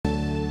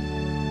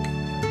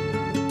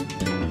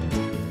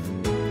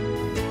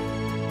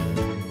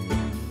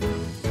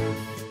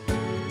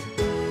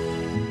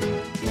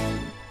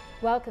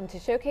Welcome to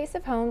Showcase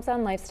of Homes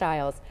on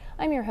Lifestyles.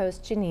 I'm your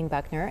host, Janine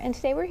Buckner, and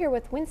today we're here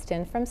with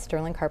Winston from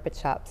Sterling Carpet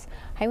Shops.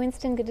 Hi,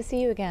 Winston. Good to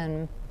see you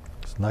again.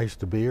 It's nice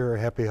to be here.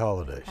 Happy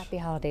holidays. Happy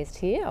holidays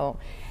to you.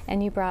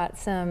 And you brought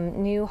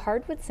some new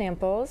hardwood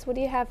samples. What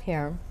do you have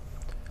here?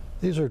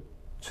 These are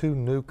two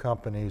new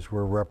companies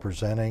we're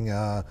representing.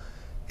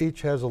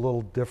 Each has a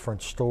little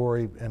different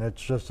story, and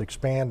it's just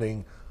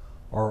expanding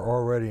our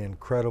already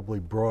incredibly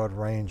broad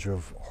range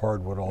of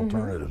hardwood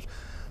alternatives.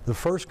 The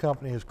first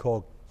company is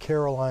called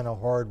Carolina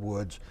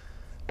Hardwoods.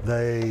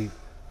 They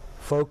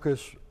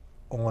focus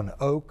on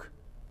oak,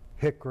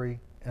 hickory,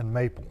 and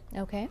maple.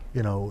 Okay.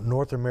 You know,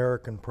 North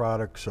American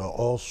products,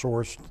 all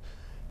sourced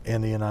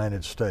in the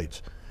United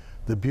States.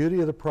 The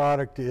beauty of the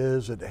product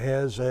is it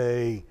has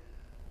a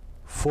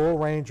full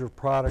range of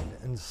product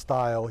and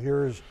style.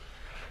 Here's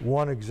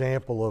one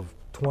example of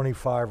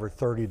 25 or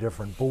 30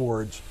 different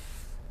boards,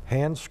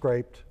 hand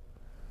scraped.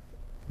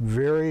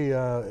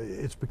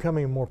 It's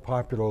becoming a more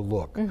popular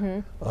look.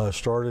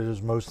 Started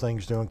as most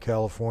things do in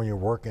California,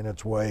 working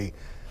its way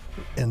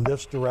in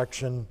this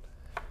direction.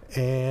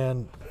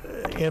 And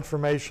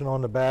information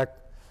on the back,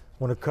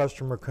 when a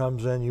customer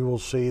comes in, you will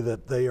see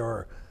that they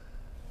have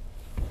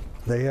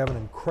an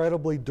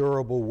incredibly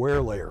durable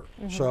wear layer.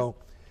 So,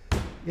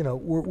 you know,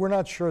 we're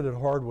not sure that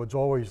hardwood's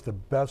always the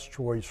best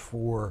choice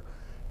for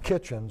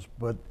kitchens,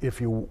 but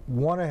if you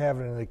want to have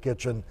it in the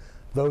kitchen,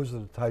 those are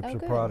the types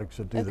of products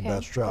that do the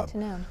best job. Good to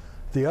know.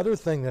 The other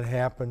thing that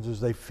happens is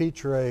they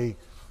feature a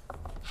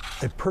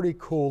pretty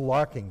cool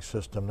locking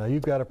system. Now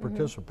you've got to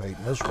participate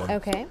in this one.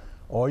 Okay.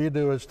 All you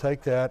do is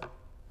take that,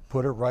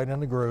 put it right in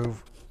the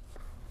groove,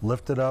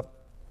 lift it up,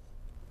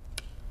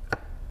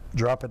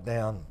 drop it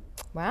down.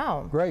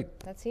 Wow. Great.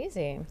 That's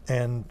easy.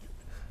 And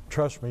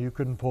trust me, you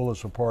couldn't pull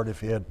this apart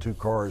if you had two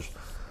cars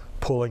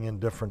pulling in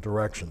different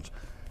directions.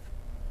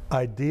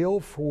 Ideal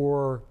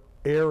for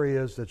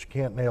areas that you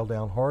can't nail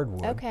down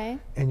hardwood. Okay.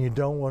 And you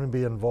don't want to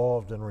be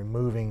involved in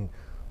removing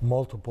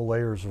multiple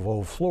layers of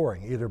old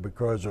flooring, either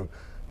because of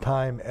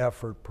time,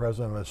 effort,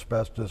 present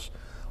asbestos,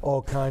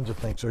 all kinds of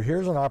things. So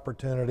here's an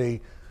opportunity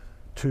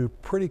to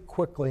pretty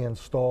quickly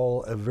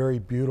install a very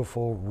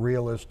beautiful,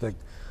 realistic,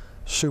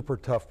 super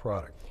tough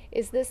product.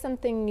 Is this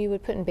something you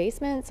would put in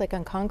basements, like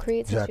on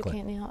concrete, since you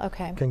can't nail?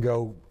 Okay. Can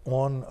go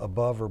on,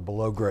 above, or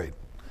below grade.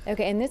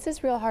 Okay, and this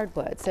is real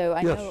hardwood. So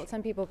I know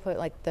some people put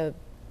like the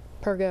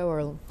Pergo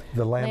or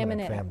the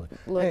laminate family.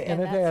 Look, and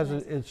it has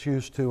its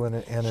use to and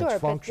its function. Sure,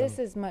 but this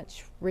is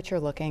much richer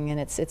looking, and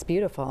it's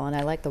beautiful, and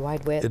I like the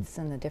wide widths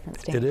and the different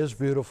stances. It is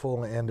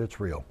beautiful, and it's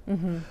real.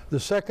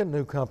 The second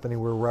new company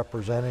we're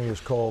representing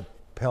is called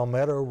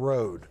Palmetto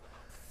Road,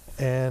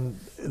 and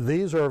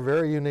these are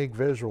very unique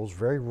visuals,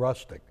 very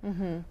rustic.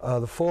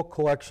 The full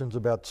collection's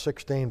about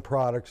 16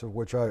 products, of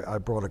which I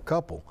brought a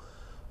couple.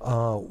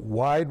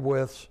 Wide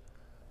widths.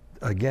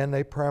 Again,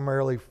 they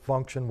primarily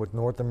function with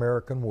North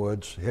American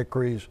woods,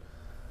 hickories,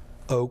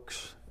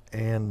 oaks,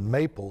 and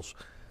maples.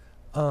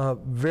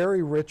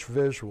 Very rich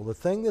visual. The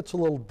thing that's a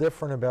little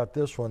different about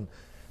this one,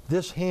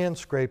 this hand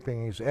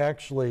scraping is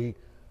actually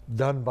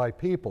done by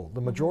people.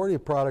 The majority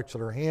of products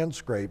that are hand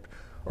scraped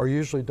are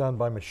usually done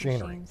by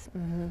machinery.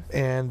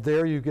 And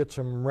there you get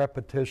some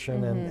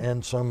repetition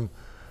and some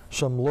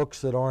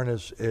looks that aren't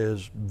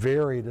as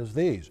varied as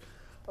these.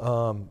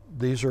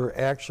 These are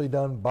actually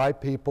done by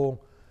people,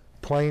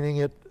 planing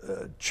it,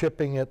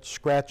 chipping it,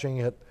 scratching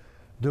it,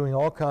 doing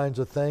all kinds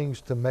of things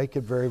to make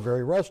it very,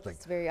 very rustic.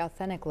 It's very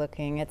authentic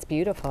looking. It's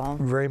beautiful.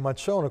 Very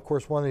much so. And of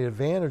course, one of the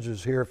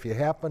advantages here, if you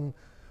happen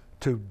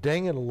to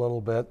ding it a little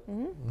bit,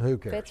 who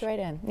cares? Fits right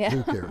in. Yeah.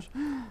 Who cares?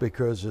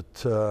 Because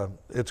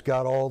it's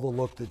got all the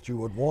look that you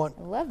would want.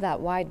 I love that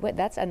wide width.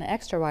 That's an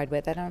extra wide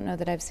width. I don't know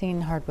that I've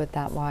seen hardwood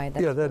that wide.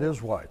 That's that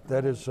is wide.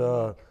 That is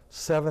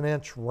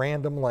 7-inch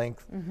random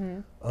length.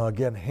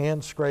 Again,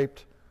 hand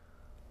scraped.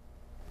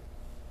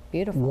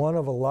 Beautiful. One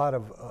of a lot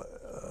of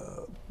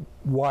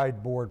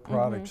wide board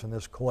products in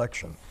this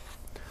collection.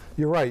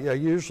 You're right. Yeah,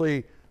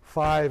 usually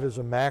 5 is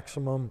a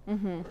maximum.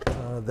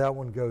 That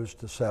one goes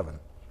to 7.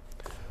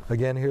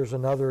 Again, here's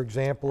another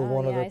example of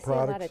one of the products. I see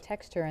a lot of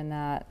texture in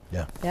that.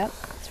 Yeah. Yep.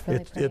 It's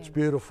really pretty. It's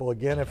beautiful.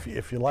 Again,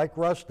 if you like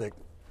rustic,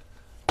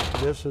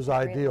 this is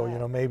ideal. You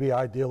know, maybe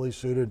ideally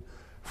suited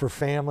for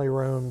family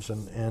rooms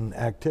and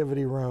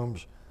activity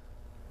rooms.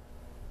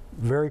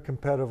 Very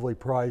competitively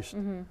priced.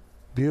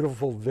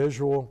 Beautiful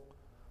visual,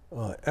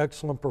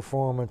 excellent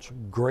performance,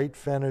 great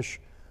finish.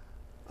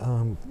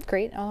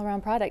 Great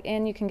all-around product,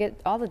 and you can get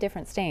all the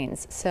different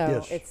stains.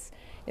 So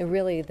it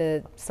really,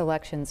 the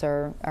selections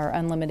are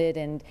unlimited,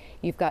 and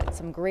you've got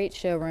some great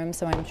showrooms,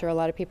 so I'm sure a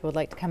lot of people would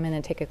like to come in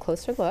and take a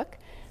closer look.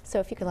 So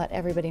if you could let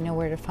everybody know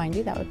where to find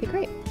you, that would be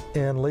great.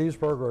 In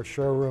Leesburg, our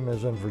showroom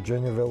is in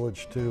Virginia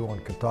Village 2 on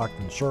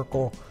Catoctin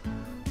Circle.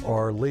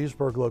 Our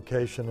Leesburg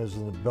location is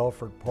in the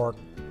Belford Park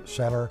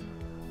Center.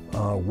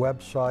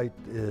 Website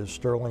is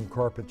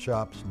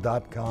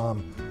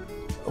sterlingcarpetshops.com.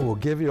 We'll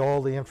give you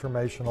all the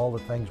information, all the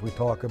things we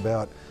talk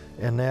about,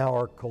 and now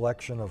our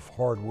collection of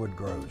hardwood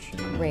grows.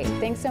 Great.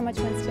 Thanks so much,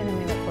 Winston, and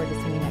we look forward to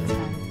seeing you next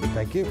time.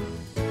 Thank you.